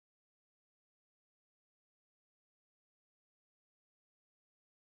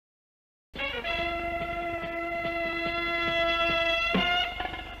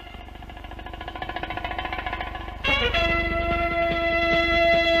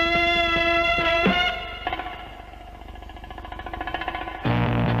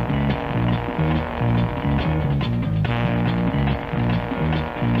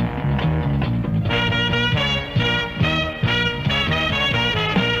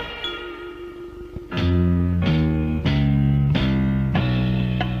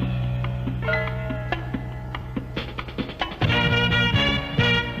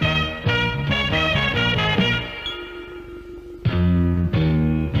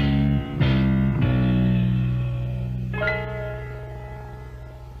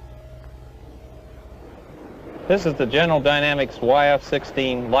This is the General Dynamics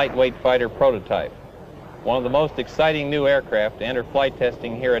YF-16 lightweight fighter prototype, one of the most exciting new aircraft to enter flight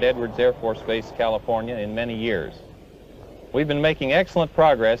testing here at Edwards Air Force Base, California in many years. We've been making excellent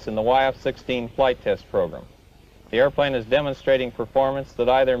progress in the YF-16 flight test program. The airplane is demonstrating performance that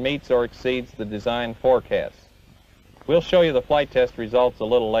either meets or exceeds the design forecasts. We'll show you the flight test results a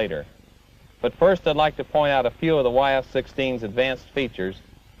little later. But first, I'd like to point out a few of the YF-16's advanced features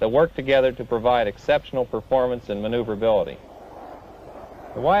that work together to provide exceptional performance and maneuverability.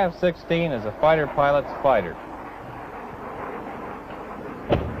 The YF-16 is a fighter pilot's fighter.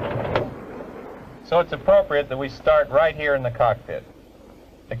 So it's appropriate that we start right here in the cockpit.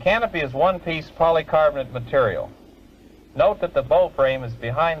 The canopy is one-piece polycarbonate material. Note that the bow frame is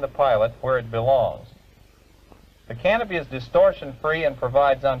behind the pilot where it belongs. The canopy is distortion-free and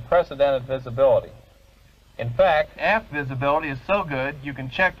provides unprecedented visibility. In fact, aft visibility is so good you can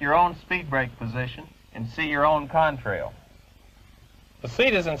check your own speed brake position and see your own contrail. The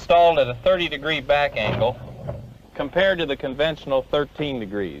seat is installed at a 30-degree back angle compared to the conventional 13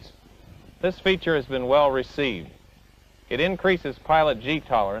 degrees. This feature has been well received. It increases pilot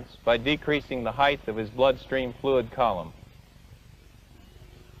G-tolerance by decreasing the height of his bloodstream fluid column.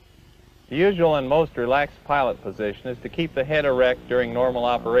 The usual and most relaxed pilot position is to keep the head erect during normal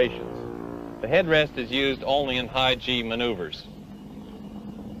operations. The headrest is used only in high G maneuvers.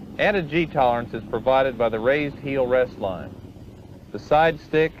 Added G-tolerance is provided by the raised heel rest line. The side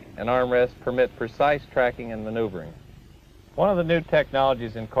stick and armrest permit precise tracking and maneuvering. One of the new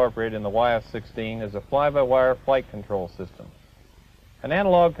technologies incorporated in the YF-16 is a fly-by-wire flight control system. An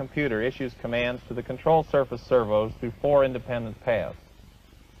analog computer issues commands to the control surface servos through 4 independent paths.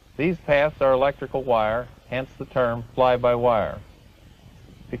 These paths are electrical wire, hence the term fly-by-wire.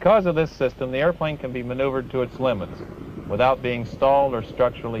 Because of this system, the airplane can be maneuvered to its limits without being stalled or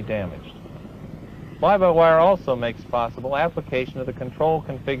structurally damaged. Fly-by-wire also makes possible application of the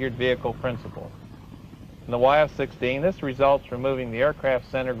control-configured vehicle principle. In the YF-16, this results from moving the aircraft's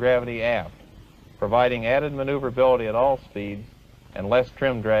center of gravity aft, providing added maneuverability at all speeds and less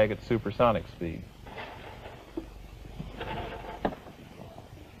trim drag at supersonic speed.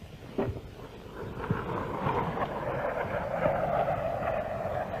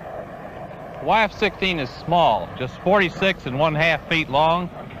 The YF-16 is small, just 46½ feet long,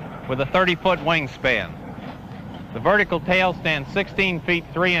 with a 30-foot wingspan. The vertical tail stands 16 feet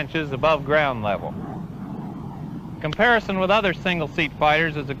 3 inches above ground level. Comparison with other single-seat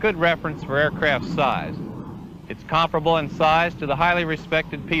fighters is a good reference for aircraft size. It's comparable in size to the highly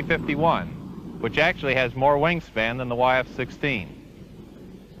respected P-51, which actually has more wingspan than the YF-16.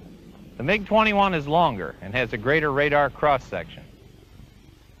 The MiG-21 is longer and has a greater radar cross-section.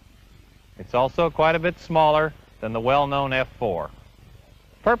 It's also quite a bit smaller than the well-known F-4.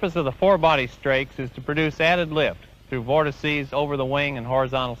 The purpose of the four-body strakes is to produce added lift through vortices over the wing and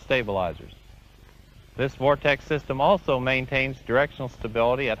horizontal stabilizers. This vortex system also maintains directional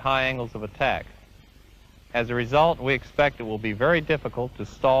stability at high angles of attack. As a result, we expect it will be very difficult to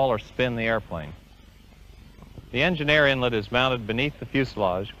stall or spin the airplane. The engine air inlet is mounted beneath the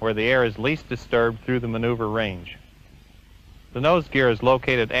fuselage, where the air is least disturbed through the maneuver range. The nose gear is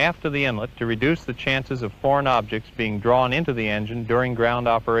located aft of the inlet to reduce the chances of foreign objects being drawn into the engine during ground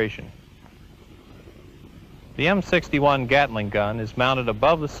operation. The M61 Gatling gun is mounted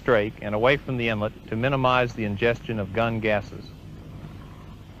above the strake and away from the inlet to minimize the ingestion of gun gases.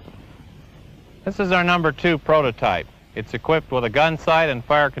 This is our number 2 prototype. It's equipped with a gun sight and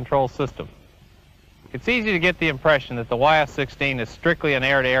fire control system. It's easy to get the impression that the YF-16 is strictly an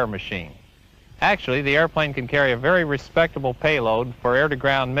air-to-air machine. Actually, the airplane can carry a very respectable payload for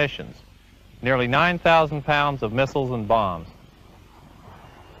air-to-ground missions, nearly 9,000 pounds of missiles and bombs.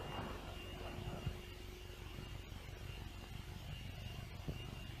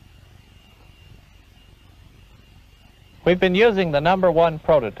 We've been using the number 1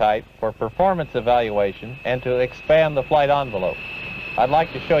 prototype for performance evaluation and to expand the flight envelope. I'd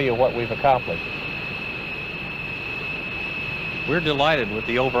like to show you what we've accomplished. We're delighted with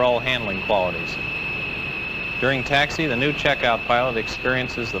the overall handling qualities. During taxi, the new checkout pilot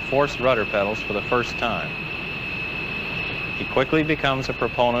experiences the forced rudder pedals for the first time. He quickly becomes a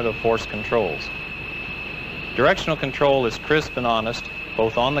proponent of force controls. Directional control is crisp and honest,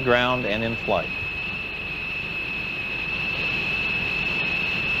 both on the ground and in flight.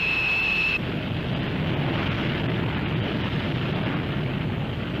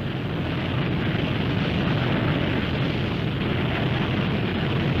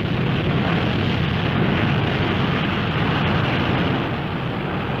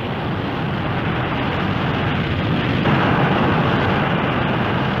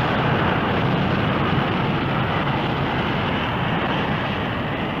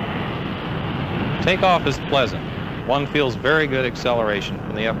 Takeoff is pleasant. One feels very good acceleration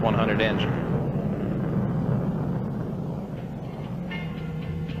from the F-100 engine.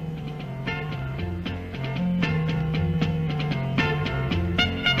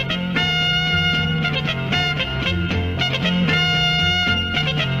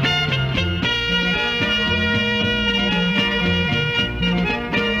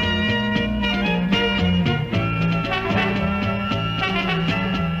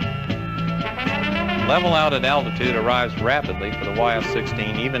 Level out at altitude arrives rapidly for the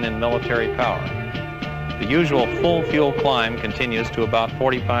YF-16, even in military power. The usual full fuel climb continues to about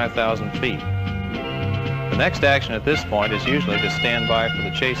 45,000 feet. The next action at this point is usually to stand by for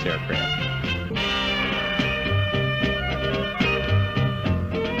the chase aircraft.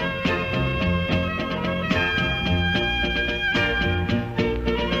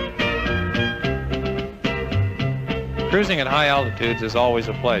 Cruising at high altitudes is always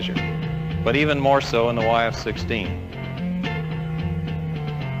a pleasure, but even more so in the YF-16.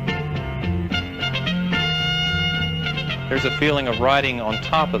 There's a feeling of riding on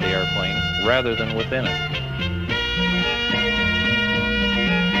top of the airplane rather than within it.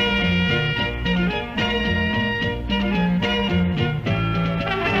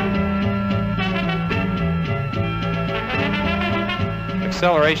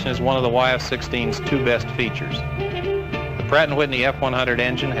 Acceleration is one of the YF-16's two best features. The Pratt & Whitney F-100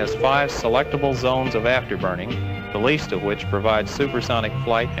 engine has 5 selectable zones of afterburning, the least of which provides supersonic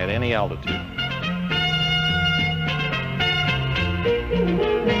flight at any altitude.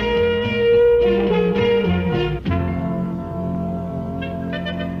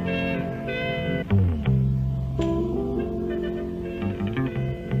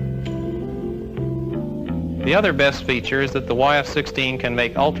 The other best feature is that the YF-16 can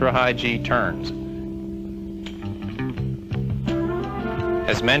make ultra-high G turns.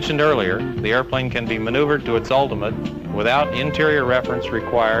 As mentioned earlier, the airplane can be maneuvered to its ultimate without interior reference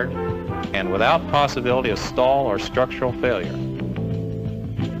required and without possibility of stall or structural failure.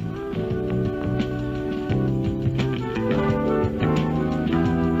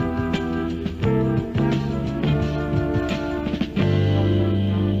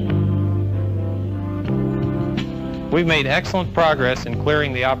 We've made excellent progress in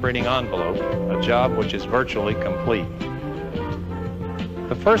clearing the operating envelope, a job which is virtually complete.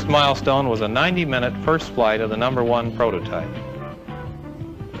 The first milestone was a 90-minute first flight of the ‑1 prototype.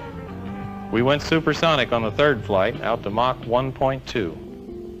 We went supersonic on the third flight, out to Mach 1.2.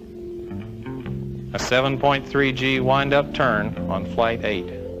 A 7.3 G wind-up turn on Flight 8.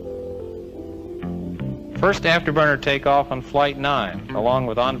 First afterburner takeoff on Flight 9, along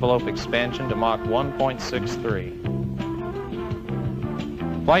with envelope expansion to Mach 1.63.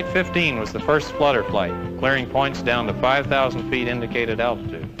 Flight 15 was the first flutter flight, clearing points down to 5,000 feet indicated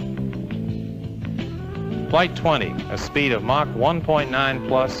altitude. Flight 20, a speed of Mach 1.9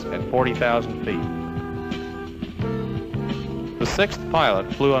 plus at 40,000 feet. The sixth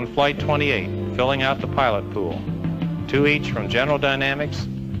pilot flew on Flight 28, filling out the pilot pool, 2 each from General Dynamics,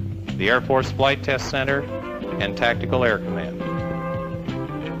 the Air Force Flight Test Center, and Tactical Air Command.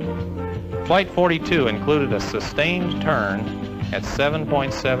 Flight 42 included a sustained turn at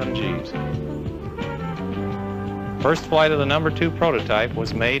 7.7 Gs. First flight of the #2 prototype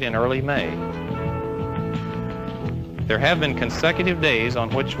was made in early May. There have been consecutive days on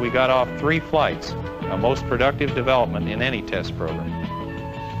which we got off 3 flights, a most productive development in any test program.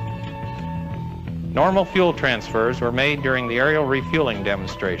 Normal fuel transfers were made during the aerial refueling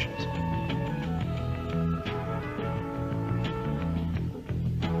demonstrations.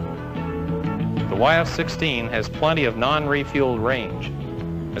 The YF-16 has plenty of non-refueled range,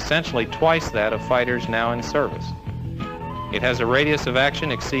 essentially twice that of fighters now in service. It has a radius of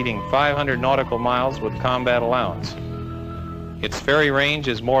action exceeding 500 nautical miles with combat allowance. Its ferry range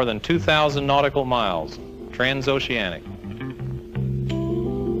is more than 2,000 nautical miles, transoceanic.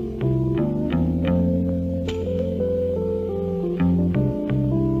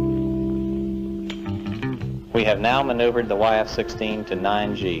 We have now maneuvered the YF-16 to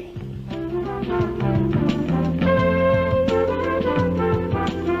 9G.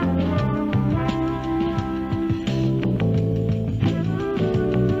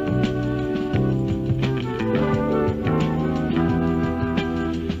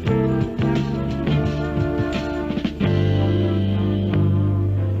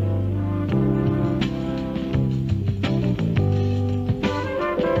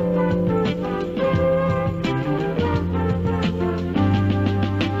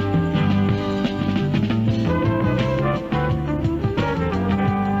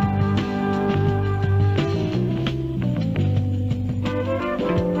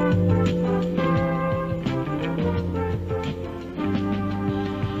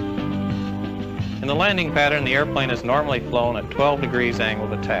 In the landing pattern, the airplane is normally flown at 12 degrees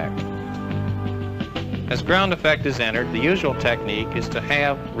angle of attack. As ground effect is entered, the usual technique is to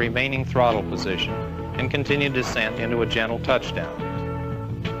halve remaining throttle position and continue descent into a gentle touchdown.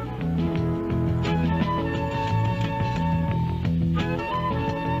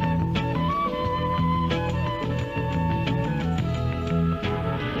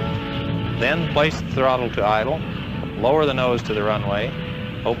 Then place the throttle to idle, lower the nose to the runway,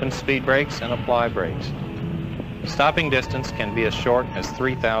 open speed brakes and apply brakes. The stopping distance can be as short as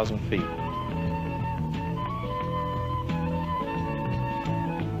 3,000 feet.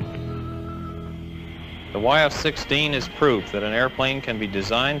 The YF-16 is proof that an airplane can be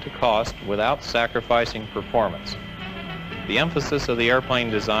designed to cost without sacrificing performance. The emphasis of the airplane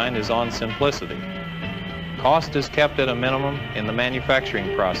design is on simplicity. Cost is kept at a minimum in the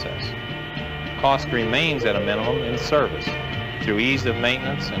manufacturing process. Cost remains at a minimum in service through ease of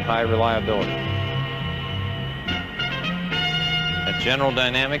maintenance and high reliability. At General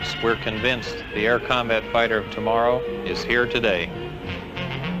Dynamics, we're convinced the air combat fighter of tomorrow is here today.